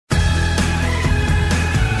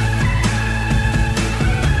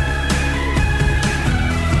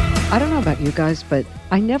I don't know about you guys, but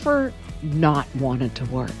I never not wanted to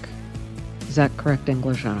work. Is that correct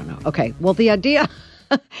English? I don't know. Okay. Well, the idea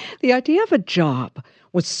of a job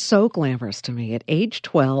was so glamorous to me. At age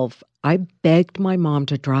 12, I begged my mom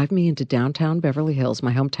to drive me into downtown Beverly Hills,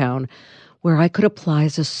 my hometown, where I could apply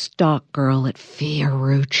as a stock girl at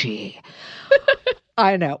Fiorucci.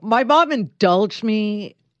 I know. My mom indulged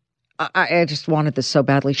me. I just wanted this so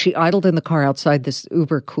badly. She idled in the car outside this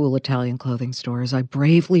uber cool Italian clothing store as I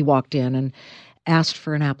bravely walked in and asked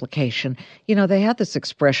for an application. You know, they had this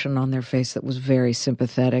expression on their face that was very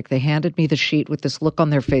sympathetic. They handed me the sheet with this look on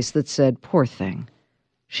their face that said, "Poor thing.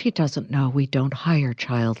 She doesn't know we don't hire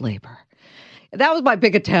child labor." That was my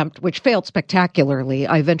big attempt, which failed spectacularly.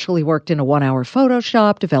 I eventually worked in a 1-hour photo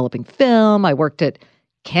shop developing film. I worked at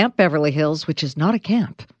Camp Beverly Hills, which is not a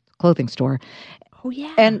camp, clothing store. Oh,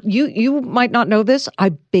 yeah. And you might not know this.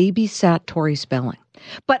 I babysat Tori Spelling.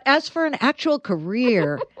 But as for an actual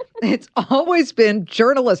career, it's always been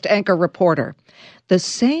journalist, anchor, reporter. The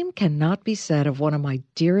same cannot be said of one of my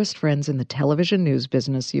dearest friends in the television news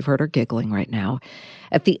business. You've heard her giggling right now.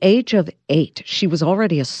 At the age of 8, she was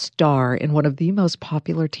already a star in one of the most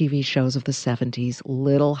popular TV shows of the 70s,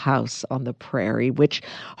 Little House on the Prairie, which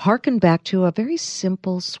harkened back to a very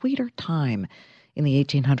simple, sweeter time in the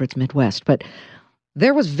 1800s Midwest. But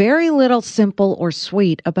there was very little simple or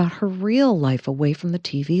sweet about her real life away from the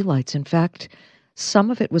TV lights. In fact, some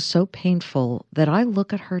of it was so painful that I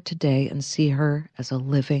look at her today and see her as a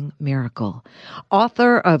living miracle.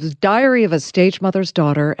 Author of Diary of a Stage Mother's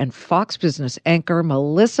Daughter and Fox Business anchor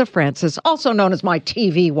Melissa Francis, also known as my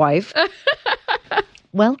TV wife.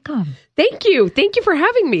 Welcome. Thank you. Thank you for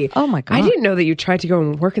having me. Oh, my God. I didn't know that you tried to go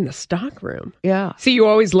and work in the stock room. Yeah. See, you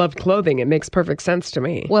always loved clothing. It makes perfect sense to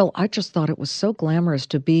me. Well, I just thought it was so glamorous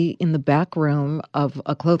to be in the back room of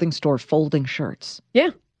a clothing store folding shirts. Yeah.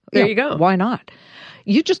 There you go. Why not?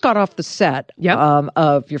 You just got off the set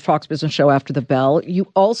of your Fox Business show After the Bell.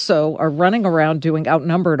 You also are running around doing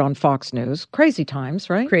Outnumbered on Fox News. Crazy times,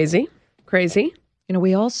 right? Crazy. You know,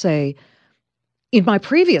 we all say, in my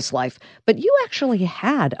previous life, but you actually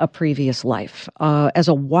had a previous life as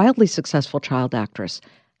a wildly successful child actress.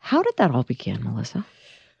 How did that all begin, Melissa?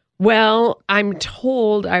 Well, I'm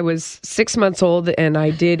told I was 6 months old and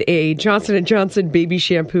I did a Johnson & Johnson baby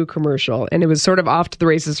shampoo commercial. And it was sort of off to the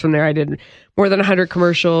races from there. I did more than 100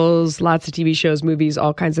 commercials, lots of TV shows, movies,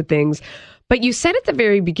 all kinds of things. But you said at the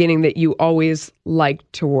very beginning that you always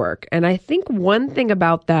liked to work. And I think one thing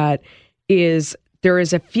about that is there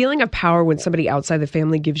is a feeling of power when somebody outside the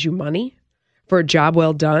family gives you money for a job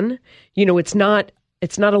well done. You know, it's not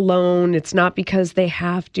alone. It's not because they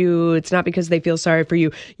have to. It's not because they feel sorry for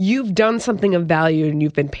you. You've done something of value and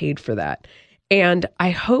you've been paid for that. And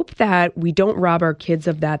I hope that we don't rob our kids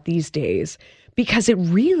of that these days because it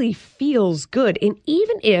really feels good. And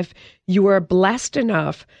even if you are blessed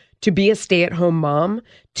enough to be a stay-at-home mom,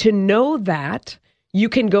 to know that you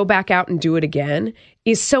can go back out and do it again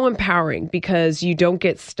is so empowering because you don't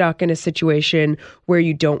get stuck in a situation where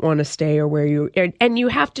you don't want to stay or and you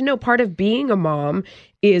have to know part of being a mom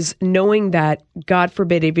is knowing that, God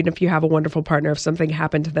forbid, even if you have a wonderful partner, if something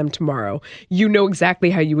happened to them tomorrow, you know exactly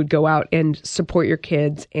how you would go out and support your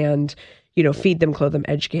kids and, you know, feed them, clothe them,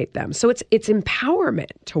 educate them. So it's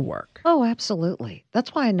empowerment to work. Oh, absolutely.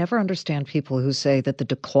 That's why I never understand people who say that the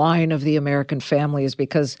decline of the American family is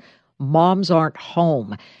because moms aren't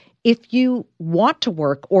home. If you want to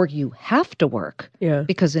work or you have to work,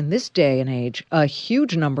 because in this day and age, a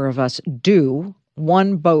huge number of us do,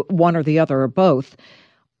 one or the other or both,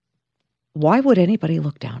 why would anybody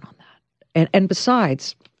look down on that? And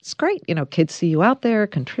besides, it's great, you know, kids see you out there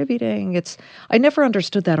contributing. I never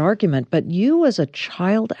understood that argument, but you as a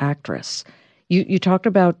child actress, you talked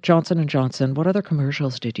about Johnson & Johnson. What other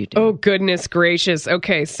commercials did you do? Oh, goodness gracious.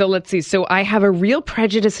 Okay, so let's see. So I have a real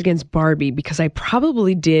prejudice against Barbie because I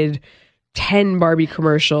probably did 10 Barbie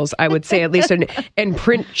commercials, I would say at least, and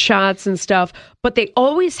print shots and stuff. But they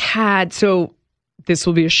always had, so this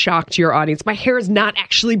will be a shock to your audience, my hair is not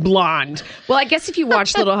actually blonde. Well, I guess if you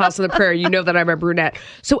watch Little House on the Prairie, you know that I'm a brunette.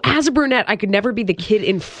 So as a brunette, I could never be the kid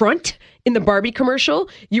in front in the Barbie commercial.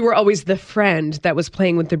 You were always the friend that was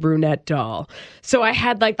playing with the brunette doll. So I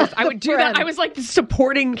had like this, I would do that. I was like the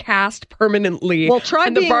supporting cast permanently in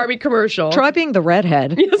the Barbie commercial. Try being the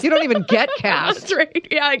redhead. Yes. You don't even get cast. That's right.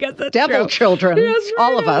 Yeah, I guess that's Devil true. Children. Yes, right.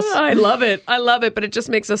 All of us. I love it, but it just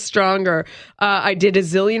makes us stronger. I did a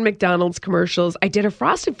zillion McDonald's commercials. I did a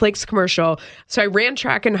Frosted Flakes commercial. So I ran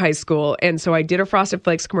track in high school. And so I did a Frosted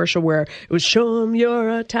Flakes commercial where it was show 'em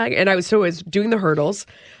your attack. And I was doing the hurdles.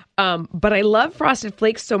 But I love Frosted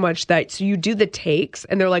Flakes so much that so you do the takes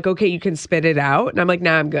and they're like, okay, you can spit it out. And I'm like,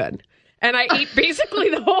 nah, I'm good. And I ate basically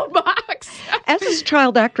the whole box. As a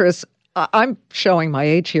child actress, I'm showing my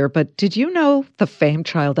age here, but did you know the famed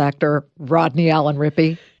child actor Rodney Allen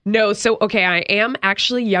Rippey? No, so okay, I am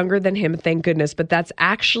actually younger than him, thank goodness, but that's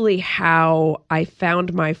actually how I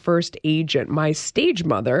found my first agent. My stage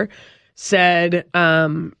mother said,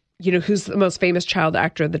 who's the most famous child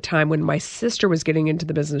actor at the time when my sister was getting into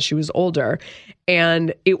the business, she was older,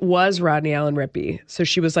 and it was Rodney Allen Rippey. So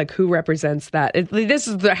she was like, who represents that? This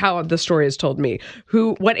is how the story is told me.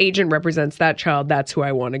 What agent represents that child? That's who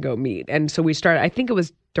I want to go meet. And so we started, I think it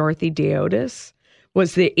was Dorothy Deotis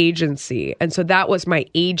was the agency. And so that was my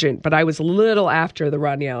agent, but I was a little after the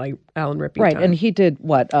Rodney Allen Rippey Right, time. and he did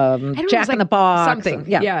what? Jack in the Box. Something.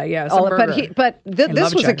 And, yeah. But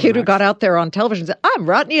this was a kid who got out there on television and said, I'm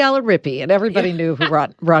Rodney Allen Rippey, and everybody knew who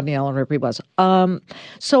Rodney Allen Rippey was.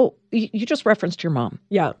 So you just referenced your mom.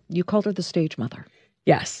 Yeah. You called her the stage mother.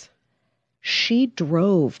 Yes. She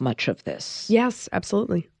drove much of this. Yes,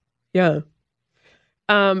 absolutely. Yeah.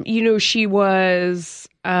 She was...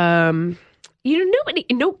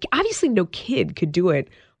 obviously no kid could do it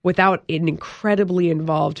without an incredibly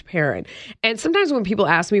involved parent. And sometimes when people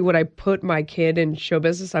ask me would I put my kid in show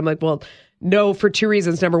business, I'm like, well, no, for two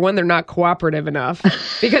reasons. Number one, they're not cooperative enough,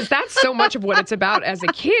 because that's so much of what it's about as a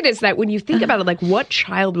kid, is that when you think about it, like, what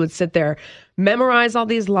child would sit there, memorize all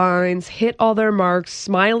these lines, hit all their marks,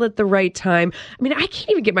 smile at the right time? I mean, I can't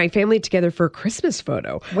even get my family together for a Christmas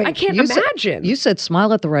photo. Wait, I can't imagine. You said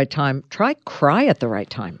smile at the right time. Try cry at the right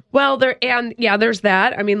time. Well, there's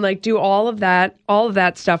that. I mean, like, do all of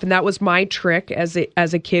that stuff. And that was my trick as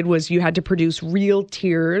a kid, was you had to produce real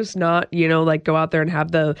tears, not, like go out there and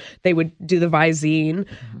have they would do the Visine.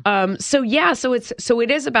 So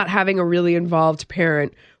it is about having a really involved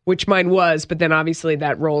parent, which mine was, but then obviously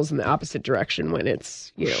that rolls in the opposite direction when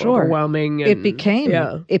it's overwhelming. And,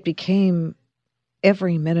 it became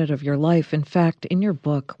every minute of your life. In fact, in your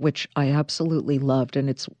book, which I absolutely loved, and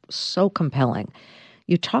it's so compelling,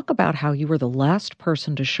 you talk about how you were the last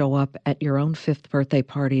person to show up at your own 5th birthday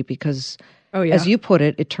party because, as you put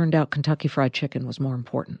it, it turned out Kentucky Fried Chicken was more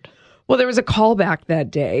important. Well, there was a callback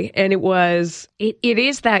that day, and it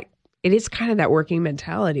is kind of that working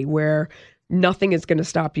mentality where nothing is going to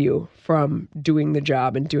stop you from doing the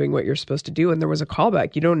job and doing what you're supposed to do. And there was a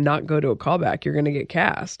callback. You don't not go to a callback, you're going to get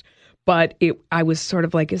cast. But I was sort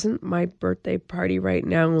of like, isn't my birthday party right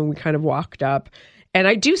now? And we kind of walked up. And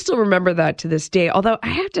I do still remember that to this day. Although I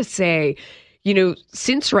have to say,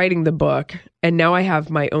 since writing the book, and now I have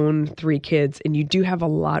my own 3 kids, and you do have a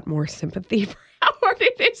lot more sympathy for how hard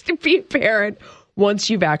it is to be a parent once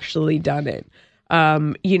you've actually done it.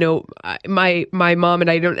 My mom, and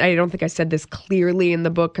I don't think I said this clearly in the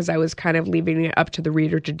book because I was kind of leaving it up to the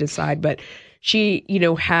reader to decide, but she,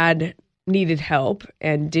 had needed help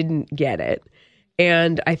and didn't get it.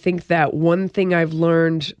 And I think that one thing I've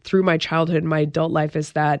learned through my childhood and my adult life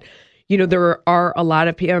is that, there are a lot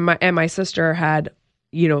of people, and my sister had,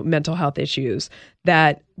 mental health issues,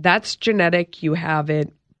 that's genetic, you have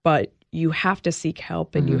it, but you have to seek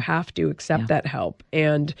help and you have to accept that help.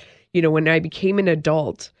 And, when I became an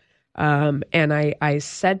adult, and I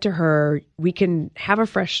said to her, we can have a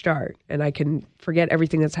fresh start and I can forget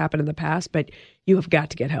everything that's happened in the past, but you have got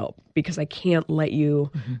to get help because I can't let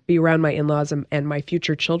you be around my in-laws and my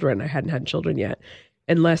future children. I hadn't had children yet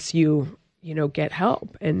unless you get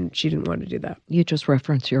help. And she didn't want to do that. You just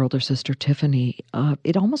referenced your older sister, Tiffany.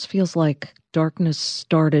 It almost feels like darkness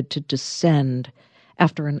started to descend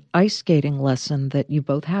after an ice skating lesson that you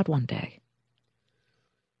both had one day.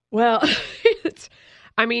 Well, it's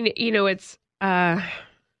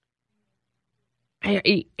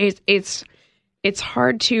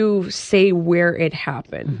hard to say where it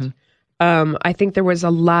happened. I think there was a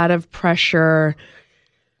lot of pressure,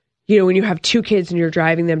 when you have 2 kids and you're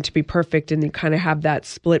driving them to be perfect and you kind of have that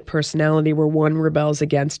split personality where one rebels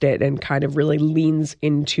against it and kind of really leans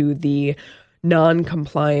into the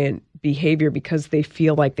non-compliant behavior because they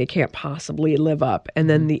feel like they can't possibly live up. And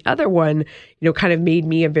then the other one, kind of made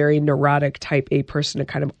me a very neurotic type A person to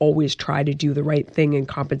kind of always try to do the right thing and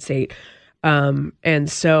compensate. And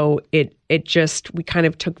so we kind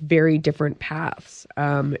of took very different paths.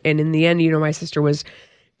 And in the end, my sister was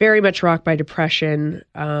very much rocked by depression,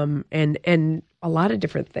 and a lot of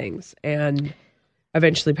different things, and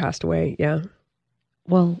eventually passed away. Yeah.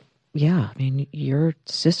 Well, yeah. I mean, your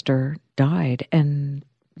sister died and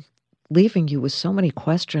leaving you with so many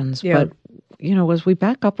questions. Yeah. But, as we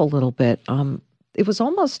back up a little bit, it was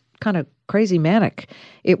almost kind of crazy manic.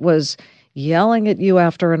 It was yelling at you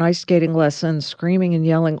after an ice skating lesson, screaming and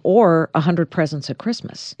yelling, or 100 presents at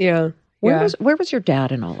Christmas. Yeah. Where was your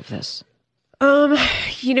dad in all of this? Um,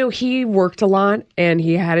 he worked a lot and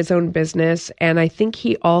he had his own business. And I think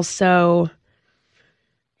he also,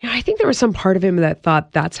 I think there was some part of him that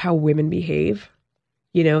thought that's how women behave,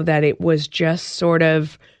 that it was just sort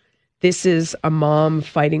of, this is a mom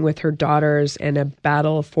fighting with her daughters and a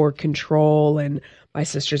battle for control, and my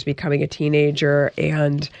sister's becoming a teenager.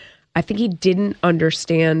 And I think he didn't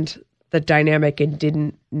understand the dynamic and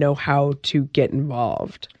didn't know how to get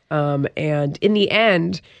involved. And in the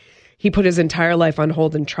end, he put his entire life on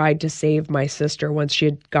hold and tried to save my sister once she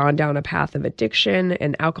had gone down a path of addiction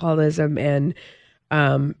and alcoholism and,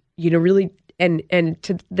 really, and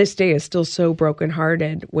to this day is still so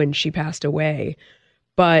brokenhearted when she passed away.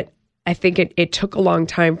 But I think it took a long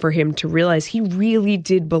time for him to realize he really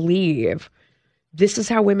did believe this is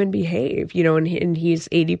how women behave, and he's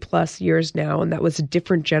 80 plus years now, and that was a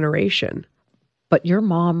different generation. But your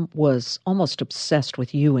mom was almost obsessed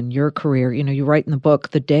with you and your career. You write in the book,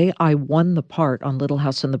 the day I won the part on Little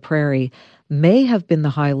House on the Prairie may have been the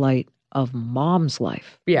highlight of Mom's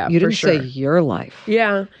life. Yeah, you didn't for sure. say your life.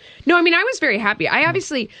 Yeah. No, I was very happy. I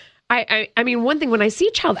obviously, one thing, when I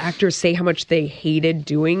see child actors say how much they hated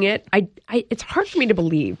doing it, it's hard for me to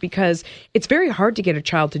believe because it's very hard to get a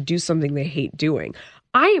child to do something they hate doing.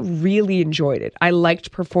 I really enjoyed it. I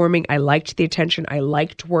liked performing. I liked the attention. I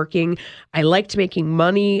liked working. I liked making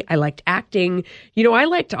money. I liked acting. I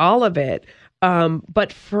liked all of it.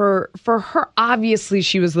 But for her, obviously,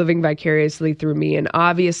 she was living vicariously through me. And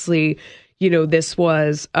obviously, this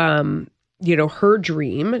was, her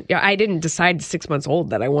dream. I didn't decide at 6 months old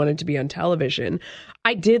that I wanted to be on television.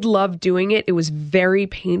 I did love doing it. It was very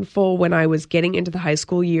painful when I was getting into the high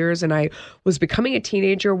school years and I was becoming a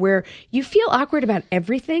teenager where you feel awkward about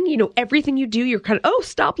everything. Everything you do, you're kind of, oh,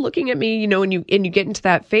 stop looking at me, and you get into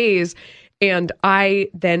that phase. And I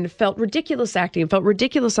then felt ridiculous acting, felt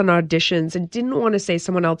ridiculous on auditions and didn't want to say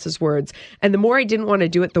someone else's words. And the more I didn't want to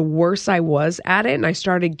do it, the worse I was at it. And I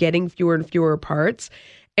started getting fewer and fewer parts.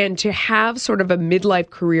 And to have sort of a midlife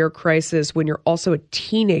career crisis when you're also a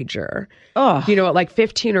teenager, at like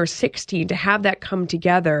 15 or 16, to have that come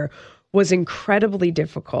together was incredibly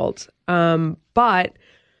difficult. But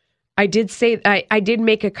I did say, I did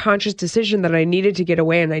make a conscious decision that I needed to get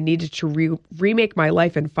away and I needed to remake my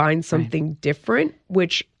life and find something different,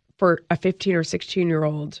 which for a 15 or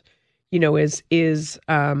 16-year-old, is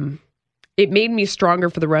it made me stronger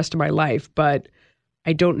for the rest of my life. But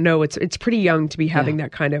I don't know. It's pretty young to be having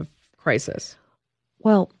that kind of crisis.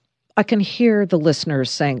 Well, I can hear the listeners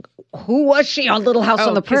saying, who was she on Little House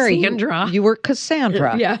on the Prairie? Cassandra. You were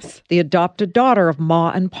Cassandra. Yes. The adopted daughter of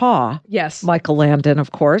Ma and Pa. Yes. Michael Landon,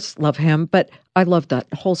 of course. Love him. But I love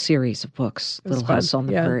that whole series of books, Little fun. House on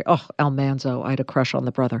the Prairie. Oh, Al Manzo. I had a crush on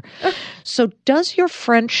the brother. So does your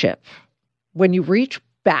friendship, when you reach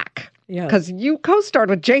back, because you co-starred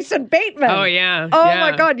with Jason Bateman. Oh, yeah. Oh,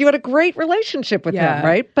 my God. You had a great relationship with him,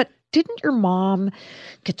 right? But didn't your mom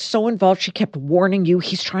get so involved? She kept warning you,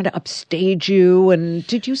 he's trying to upstage you. And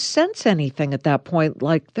did you sense anything at that point?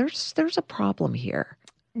 Like, there's a problem here.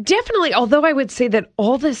 Definitely. Although I would say that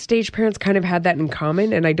all the stage parents kind of had that in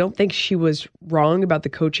common. And I don't think she was wrong about the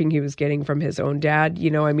coaching he was getting from his own dad.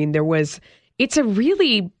 It's a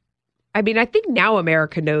really... I think now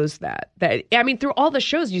America knows that through all the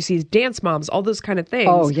shows you see, Dance Moms, all those kind of things.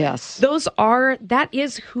 Oh, yes. That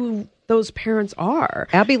is who those parents are.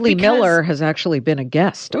 Abby Lee Miller has actually been a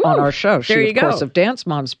guest on our show. She, of course, of Dance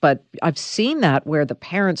Moms, but I've seen that where the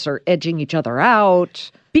parents are edging each other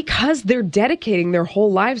out. Because they're dedicating their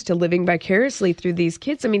whole lives to living vicariously through these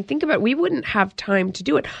kids. Think about it. We wouldn't have time to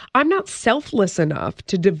do it. I'm not selfless enough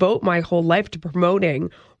to devote my whole life to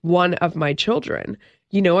promoting one of my children.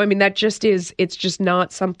 That just is, it's just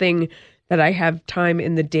not something that I have time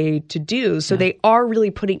in the day to do. So they are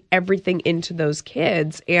really putting everything into those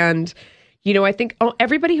kids. And, I think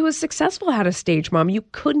everybody who was successful had a stage mom. You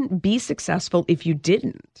couldn't be successful if you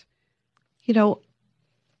didn't.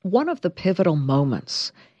 One of the pivotal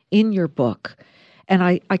moments in your book, and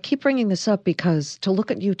I keep bringing this up because to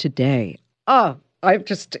look at you today, I'm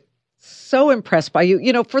just so impressed by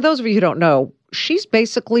you. For those of you who don't know, she's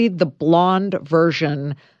basically the blonde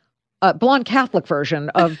Catholic version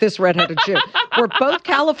of this redheaded Jew. We're both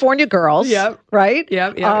California girls, right?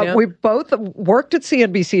 Yeah. We both worked at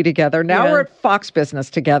CNBC together. Now we're at Fox Business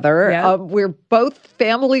together. Yeah. We're both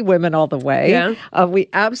family women all the way. Yeah. We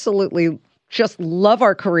absolutely just love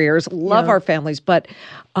our careers, love our families. But,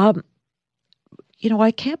 I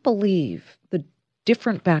can't believe the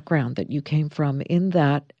different background that you came from in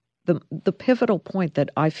that. The pivotal point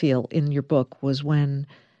that I feel in your book was when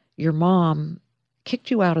your mom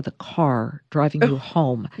kicked you out of the car driving you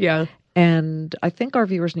home. Yeah. And I think our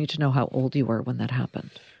viewers need to know how old you were when that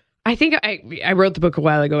happened. I think I wrote the book a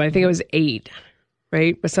while ago. I think I was 8,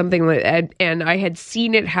 right? Something like that. And I had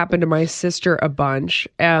seen it happen to my sister a bunch.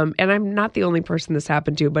 And I'm not the only person this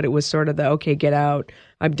happened to, but it was sort of okay, get out.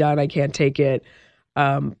 I'm done. I can't take it.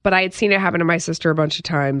 But I had seen it happen to my sister a bunch of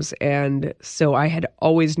times. And so I had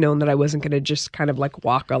always known that I wasn't going to just kind of like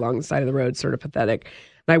walk along the side of the road, sort of pathetic.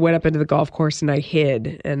 And I went up into the golf course and I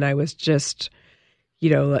hid. And I was just,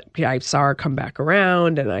 I saw her come back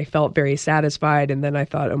around and I felt very satisfied. And then I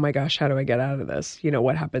thought, oh my gosh, how do I get out of this?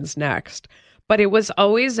 What happens next? But it was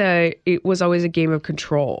always a game of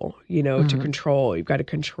control, to control. You've got to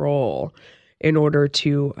control in order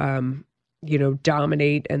to,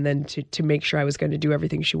 dominate, and then to make sure I was going to do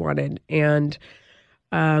everything she wanted. And,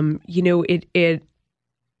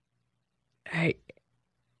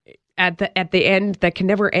 at the end, that can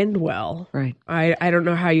never end well. Right. I don't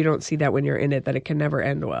know how you don't see that when you're in it, that it can never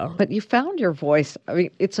end well. But you found your voice. I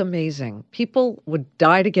mean, it's amazing. People would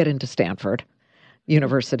die to get into Stanford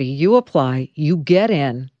University. You apply, you get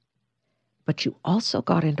in, but you also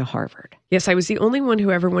got into Harvard. Yes, I was the only one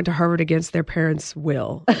who ever went to Harvard against their parents'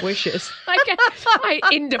 wishes.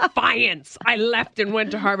 In defiance, I left and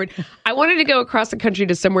went to Harvard. I wanted to go across the country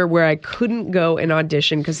to somewhere where I couldn't go and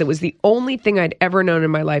audition because it was the only thing I'd ever known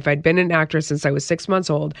in my life. I'd been an actress since I was 6 months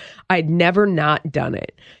old. I'd never not done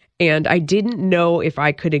it. And I didn't know if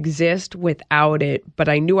I could exist without it, but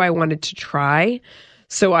I knew I wanted to try.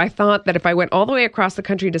 So I thought that if I went all the way across the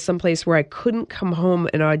country to some place where I couldn't come home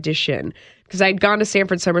and audition, because I'd gone to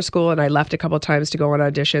Sanford Summer School and I left a couple of times to go on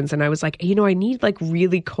auditions, and I was like, I need like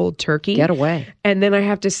really cold turkey. Get away. And then I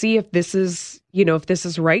have to see if this is, if this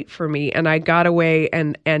is right for me. And I got away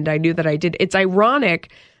and I knew that I did. It's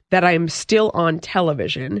ironic that I'm still on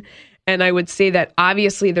television. And I would say that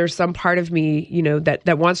obviously there's some part of me,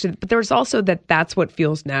 that wants to, but there's also that's what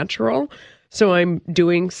feels natural. So I'm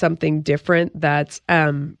doing something different that's,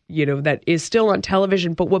 that is still on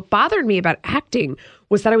television. But what bothered me about acting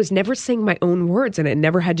was that I was never saying my own words and it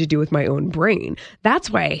never had to do with my own brain. That's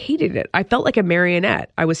why I hated it. I felt like a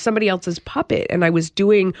marionette. I was somebody else's puppet and I was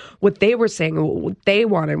doing what they were saying, what they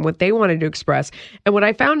wanted, what they wanted to express. And what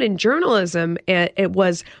I found in journalism, it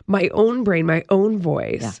was my own brain, my own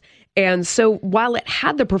voice. Yeah. And so while it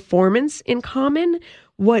had the performance in common,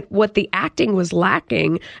 what the acting was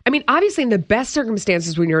lacking. I mean, obviously in the best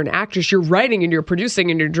circumstances when you're an actress, you're writing and you're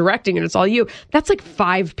producing and you're directing and it's all you. That's like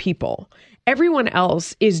 5 people. Everyone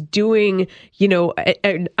else is doing,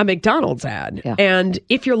 a McDonald's ad. Yeah. And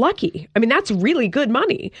if you're lucky, I mean, that's really good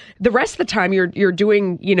money. The rest of the time you're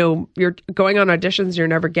doing, you're going on auditions, you're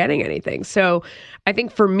never getting anything. So I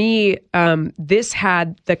think for me, this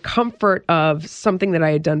had the comfort of something that I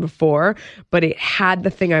had done before, but it had the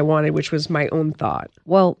thing I wanted, which was my own thought.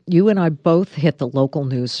 Well, you and I both hit the local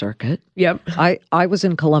news circuit. Yep. I was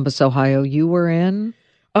in Columbus, Ohio. You were in?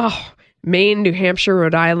 Maine, New Hampshire,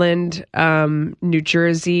 Rhode Island, New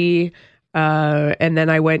Jersey, and then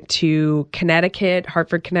I went to Connecticut,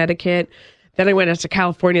 Hartford, Connecticut. Then I went out to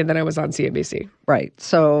California, then I was on CNBC. Right.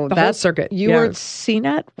 So the whole circuit. You were at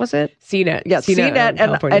CNET, was it? CNET. Yeah,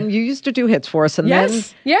 CNET. And you used to do hits for us. And then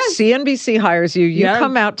CNBC hires you. You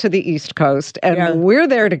come out to the East Coast, and we're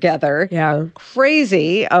there together. Yeah.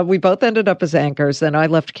 Crazy. We both ended up as anchors. Then I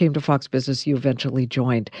left, came to Fox Business. You eventually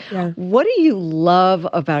joined. Yeah. What do you love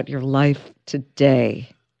about your life today?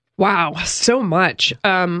 Wow, so much.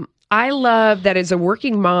 I love that as a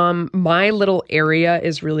working mom, my little area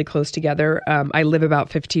is really close together. I live about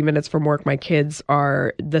 15 minutes from work. My kids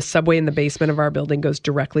the subway in the basement of our building goes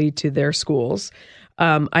directly to their schools.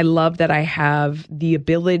 I love that I have the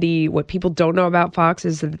ability, what people don't know about Fox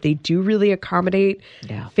is that they do really accommodate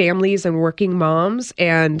families and working moms.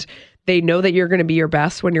 And they know that you're going to be your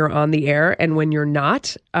best when you're on the air. And when you're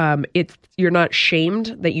not, you're not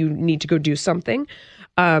shamed that you need to go do something.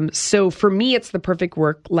 So for me, it's the perfect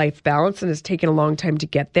work-life balance, and it's taken a long time to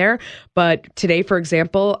get there. But today, for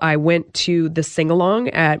example, I went to the sing-along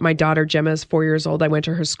at my daughter Gemma's 4 years old. I went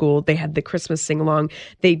to her school. They had the Christmas sing-along.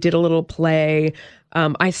 They did a little play.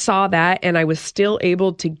 I saw that, and I was still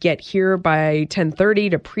able to get here by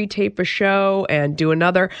 10:30 to pre-tape a show and do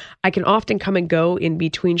another. I can often come and go in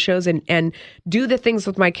between shows and do the things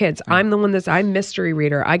with my kids. I'm the one I'm mystery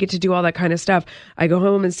reader. I get to do all that kind of stuff. I go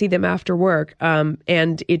home and see them after work.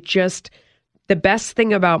 And it just, the best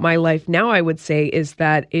thing about my life now, I would say, is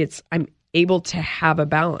that I'm able to have a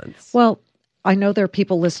balance. Well, I know there are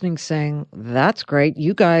people listening saying, that's great.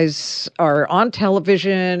 You guys are on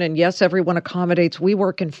television, and yes, everyone accommodates. We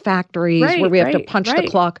work in factories where we have to punch the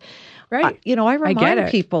clock. Right. I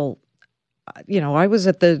remind people, I was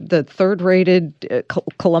at the third-rated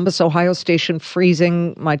Columbus, Ohio station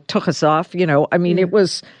freezing. My took us off. It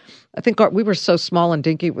was I think we were so small and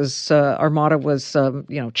dinky. It was our motto was,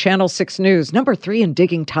 Channel 6 News, number 3 in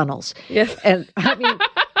digging tunnels. Yes. And I mean,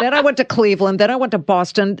 then I went to Cleveland. Then I went to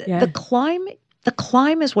Boston. Yeah. The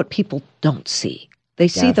climb is what people don't see. They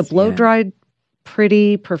see the blow-dried,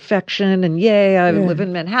 pretty perfection, and I live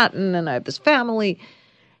in Manhattan, and I have this family.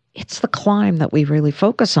 It's the climb that we really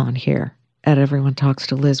focus on here at Everyone Talks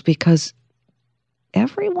to Liz, because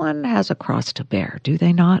everyone has a cross to bear, do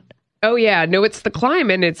they not? Oh, yeah. No, it's the climb,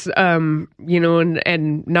 and it's, and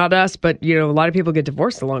not us, but, a lot of people get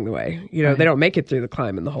divorced along the way. They don't make it through the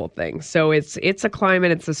climb and the whole thing. So it's a climb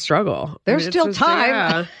and it's a struggle. There's still time.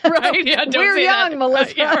 Yeah. Right. Yeah, we're young, that.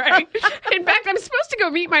 Melissa. Yeah, right. In fact, I'm supposed to go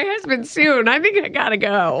meet my husband soon. I think I got to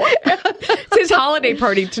go. It's his holiday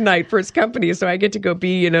party tonight for his company, so I get to go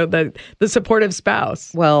be, the supportive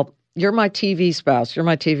spouse. Well, you're my TV spouse. You're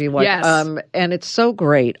my TV wife. Yes. And it's so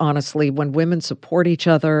great, honestly, when women support each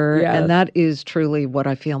other. Yeah. And that is truly what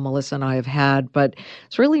I feel Melissa and I have had. But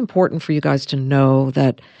it's really important for you guys to know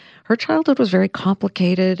that her childhood was very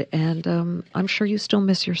complicated. And I'm sure you still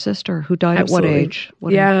miss your sister, who died Absolutely. At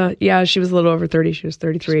what age? Yeah. She was a little over 30. She was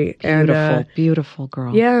 33. Beautiful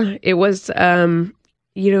girl. Yeah. It was,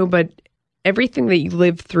 but everything that you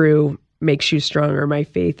live through makes you stronger. My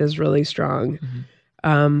faith is really strong. Mm-hmm.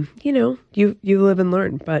 You live and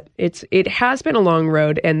learn, but it has been a long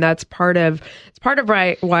road, and that's part of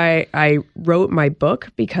why I wrote my book,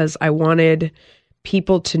 because I wanted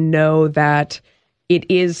people to know that it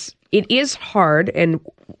is hard, and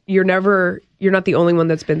you're not the only one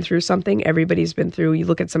that's been through something. Everybody's been through. You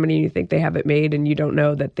look at somebody and you think they have it made, and you don't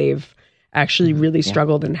know that they've actually really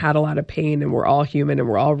struggled and had a lot of pain, and we're all human and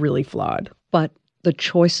we're all really flawed. But the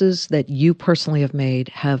choices that you personally have made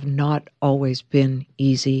have not always been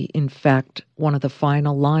easy. In fact, one of the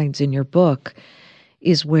final lines in your book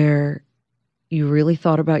is where you really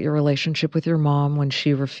thought about your relationship with your mom when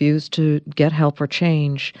she refused to get help or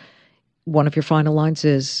change. One of your final lines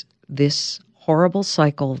is, "This horrible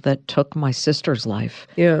cycle that took my sister's life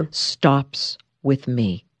stops with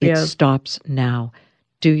me. It stops now."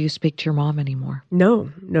 Do you speak to your mom anymore?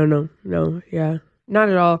 No. Yeah. Not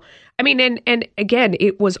at all. I mean, and again,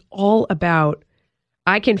 it was all about,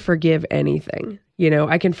 I can forgive anything,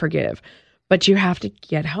 I can forgive, but you have to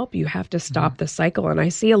get help. You have to stop the cycle. And I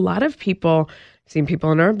see a lot of people, I've seen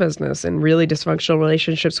people in our business in really dysfunctional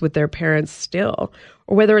relationships with their parents still,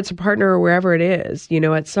 or whether it's a partner or wherever it is,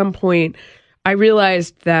 at some point I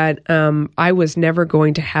realized that I was never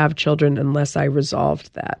going to have children unless I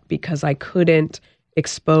resolved that, because I couldn't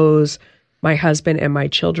expose my husband and my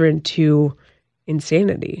children to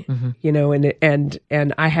insanity,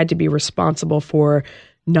 and I had to be responsible for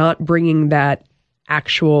not bringing that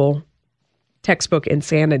actual textbook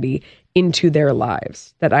insanity into their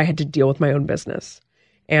lives, that I had to deal with my own business.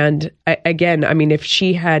 And again, I mean, if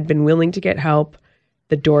she had been willing to get help,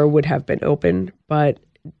 the door would have been open, but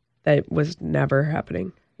that was never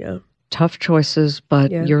happening. Yeah. Tough choices,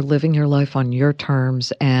 but you're living your life on your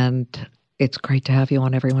terms, and it's great to have you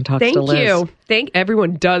on Everyone Talks to Liz. Thank you.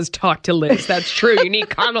 Everyone does talk to Liz. That's true. You need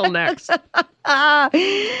Connell next.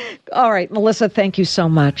 All right, Melissa, thank you so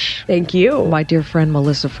much. Thank you. My dear friend,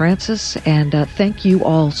 Melissa Francis. And thank you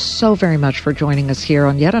all so very much for joining us here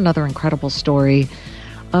on yet another incredible story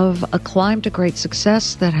of a climb to great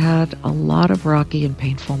success that had a lot of rocky and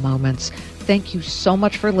painful moments. Thank you so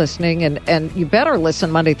much for listening. And you better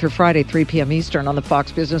listen Monday through Friday, 3 p.m. Eastern on the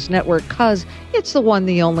Fox Business Network, because it's the one,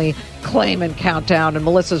 the only Claim and Countdown. And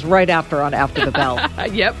Melissa's right after on After the Bell.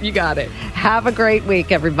 Yep, you got it. Have a great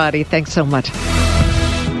week, everybody. Thanks so much.